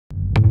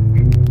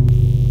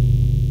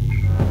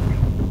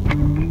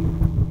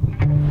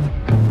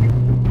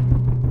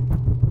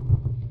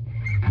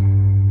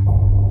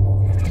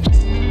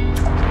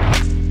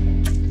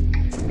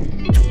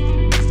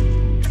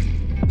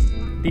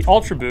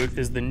Ultra Boot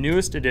is the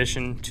newest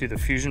addition to the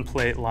Fusion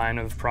Plate line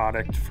of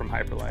product from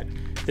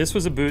Hyperlite. This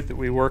was a boot that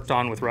we worked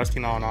on with Rusty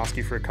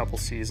Malinowski for a couple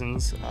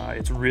seasons.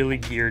 It's really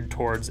geared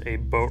towards a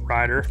boat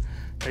rider.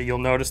 You'll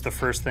notice the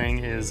first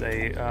thing is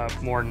a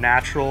more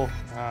natural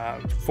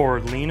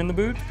forward lean in the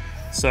boot.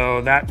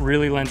 So that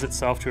really lends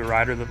itself to a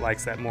rider that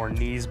likes that more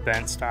knees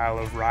bent style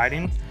of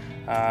riding.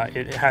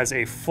 It has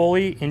a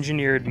fully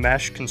engineered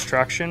mesh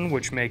construction,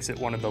 which makes it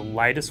one of the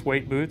lightest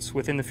weight boots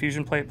within the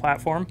Fusion Plate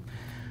platform.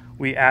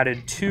 We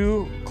added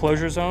 2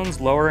 closure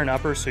zones, lower and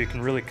upper, so you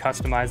can really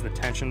customize the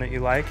tension that you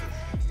like.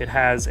 It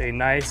has a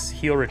nice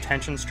heel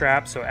retention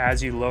strap, so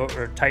as you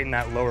tighten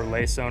that lower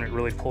lace zone, it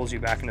really pulls you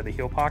back into the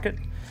heel pocket.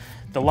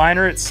 The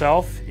liner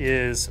itself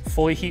is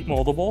fully heat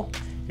moldable.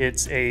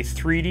 It's a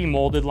 3D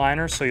molded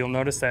liner, so you'll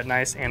notice that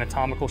nice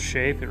anatomical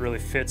shape. It really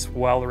fits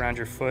well around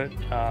your foot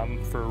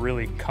for a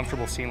really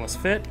comfortable, seamless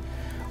fit.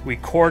 We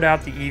cored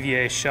out the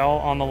EVA shell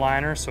on the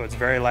liner, so it's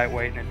very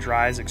lightweight and it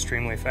dries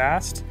extremely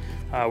fast.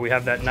 We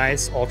have that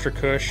nice Ultra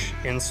Cush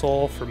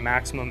insole for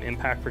maximum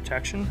impact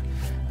protection.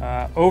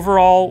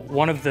 Overall,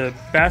 one of the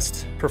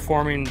best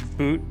performing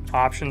boot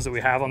options that we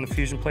have on the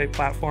Fusion Plate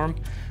platform.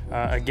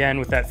 Again,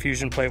 with that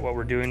Fusion Plate, what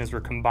we're doing is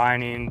we're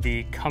combining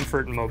the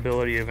comfort and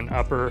mobility of an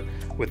upper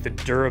with the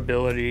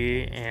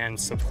durability and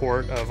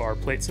support of our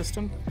plate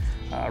system.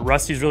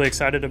 Rusty's really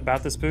excited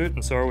about this boot,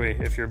 and so are we.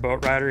 If you're a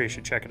boat rider, you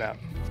should check it out.